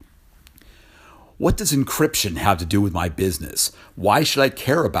What does encryption have to do with my business? Why should I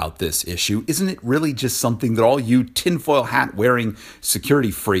care about this issue? Isn't it really just something that all you tinfoil hat wearing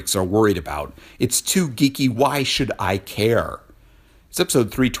security freaks are worried about? It's too geeky. Why should I care? It's episode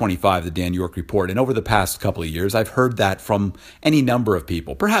 325 of the Dan York Report, and over the past couple of years, I've heard that from any number of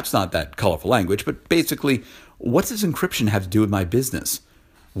people. Perhaps not that colorful language, but basically, what does encryption have to do with my business?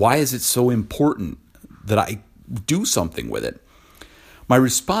 Why is it so important that I do something with it? My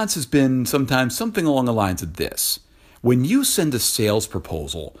response has been sometimes something along the lines of this. When you send a sales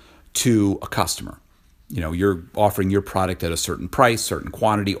proposal to a customer, you're offering your product at a certain price, certain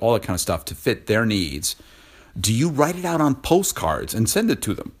quantity, all that kind of stuff to fit their needs. Do you write it out on postcards and send it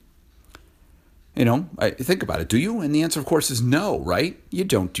to them? I think about it. Do you? And the answer, of course, is no, right? You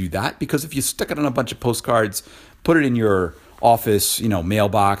don't do that, because if you stick it on a bunch of postcards, put it in your office,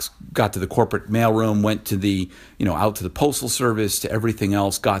 mailbox, got to the corporate mailroom, went to the, out to the postal service, to everything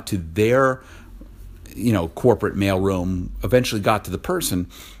else, got to their, corporate mailroom, eventually got to the person.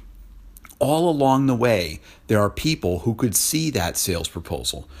 All along the way, there are people who could see that sales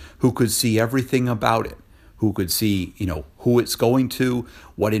proposal, who could see everything about it, who could see, who it's going to,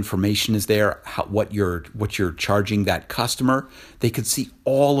 what information is there, what you're charging that customer. They could see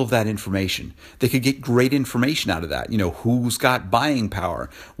all of that information. They could get great information out of that. Who's got buying power,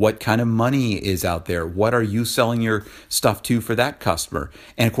 what kind of money is out there, what are you selling your stuff to for that customer?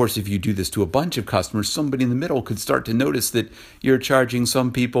 And of course, if you do this to a bunch of customers, somebody in the middle could start to notice that you're charging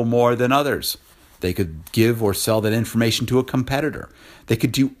some people more than others. They could give or sell that information to a competitor. They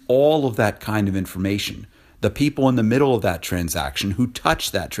could do all of that kind of information. The people in the middle of that transaction who touch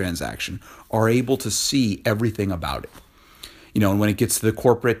that transaction are able to see everything about it. And when it gets to the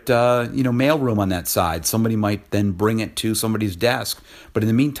corporate, mailroom on that side, somebody might then bring it to somebody's desk. But in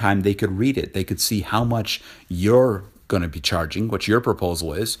the meantime, they could read it. They could see how much you're going to be charging, what your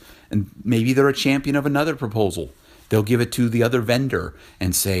proposal is. And maybe they're a champion of another proposal. They'll give it to the other vendor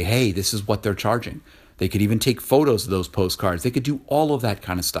and say, hey, this is what they're charging. They could even take photos of those postcards. They could do all of that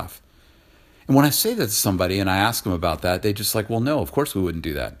kind of stuff. And when I say that to somebody and I ask them about that, they just like, well, no, of course we wouldn't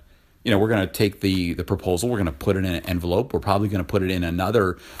do that. We're going to take the proposal, we're going to put it in an envelope, we're probably going to put it in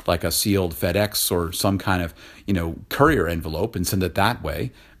another, like a sealed FedEx or some kind of, courier envelope and send it that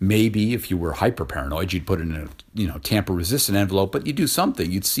way. Maybe if you were hyper paranoid, you'd put it in a, tamper-resistant envelope, but you'd do something.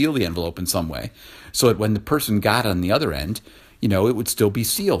 You'd seal the envelope in some way so that when the person got on the other end, it would still be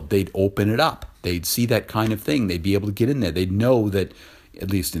sealed. They'd open it up. They'd see that kind of thing. They'd be able to get in there. They'd know that, at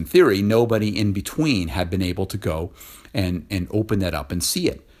least in theory, nobody in between had been able to go and open that up and see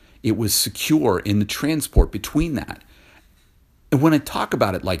it. It was secure in the transport between that. And when I talk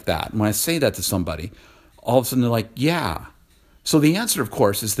about it like that, when I say that to somebody, all of a sudden they're like, yeah. So the answer, of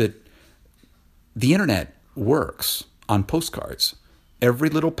course, is that the internet works on postcards. Every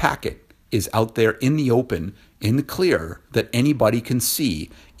little packet is out there in the open, in the clear, that anybody can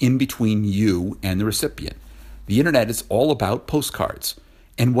see in between you and the recipient. The internet is all about postcards.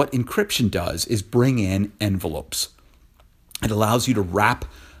 And what encryption does is bring in envelopes. It allows you to wrap,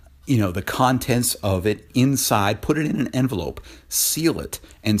 the contents of it inside, put it in an envelope, seal it,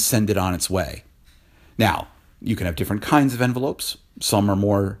 and send it on its way. Now, you can have different kinds of envelopes. Some are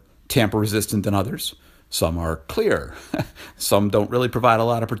more tamper-resistant than others. Some are clear. Some don't really provide a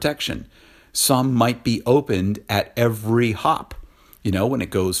lot of protection. Some might be opened at every hop. When it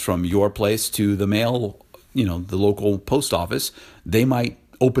goes from your place to the mail, the local post office, they might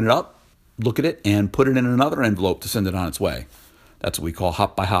open it up, look at it, and put it in another envelope to send it on its way. That's what we call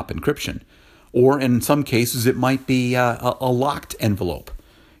hop-by-hop encryption. Or in some cases, it might be a locked envelope.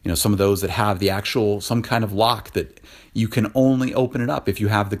 Some of those that have the actual, some kind of lock that you can only open it up if you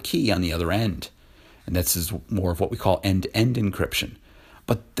have the key on the other end. And this is more of what we call end-to-end encryption.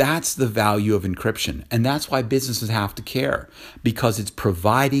 But that's the value of encryption. And that's why businesses have to care, because it's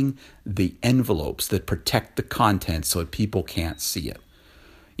providing the envelopes that protect the content so that people can't see it.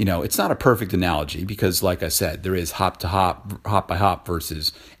 It's not a perfect analogy because, like I said, there is hop-to-hop, hop-by-hop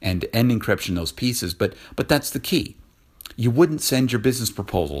versus end-to-end encryption, those pieces. But that's the key. You wouldn't send your business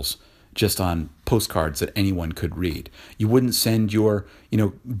proposals just on postcards that anyone could read. You wouldn't send your,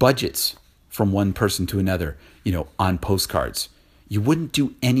 budgets from one person to another, on postcards. You wouldn't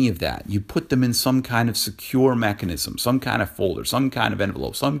do any of that. You put them in some kind of secure mechanism, some kind of folder, some kind of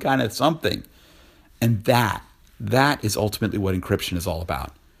envelope, some kind of something. And that is ultimately what encryption is all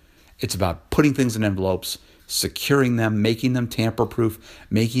about. It's about putting things in envelopes, securing them, making them tamper-proof,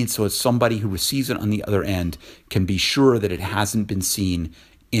 making it so that somebody who receives it on the other end can be sure that it hasn't been seen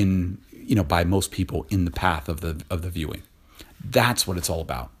by most people in the path of the viewing. That's what it's all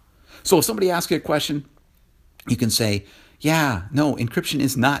about. So if somebody asks you a question, you can say, Yeah, no, encryption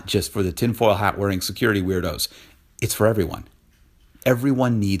is not just for the tinfoil hat wearing security weirdos. It's for everyone.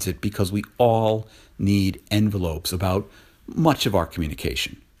 Everyone needs it because we all need envelopes about much of our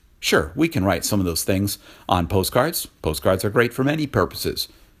communication. Sure, we can write some of those things on postcards. Postcards are great for many purposes.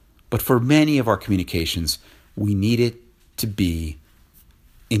 But for many of our communications, we need it to be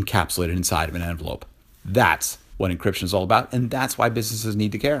encapsulated inside of an envelope. That's what encryption is all about, and that's why businesses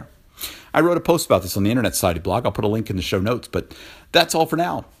need to care. I wrote a post about this on the Internet Society blog. I'll put a link in the show notes, but that's all for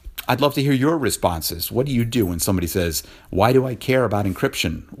now. I'd love to hear your responses. What do you do when somebody says, why do I care about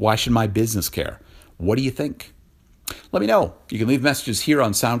encryption? Why should my business care? What do you think? Let me know. You can leave messages here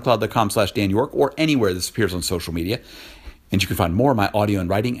on soundcloud.com/DanYork or anywhere this appears on social media. And you can find more of my audio and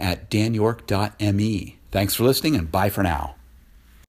writing at danyork.me. Thanks for listening, and bye for now.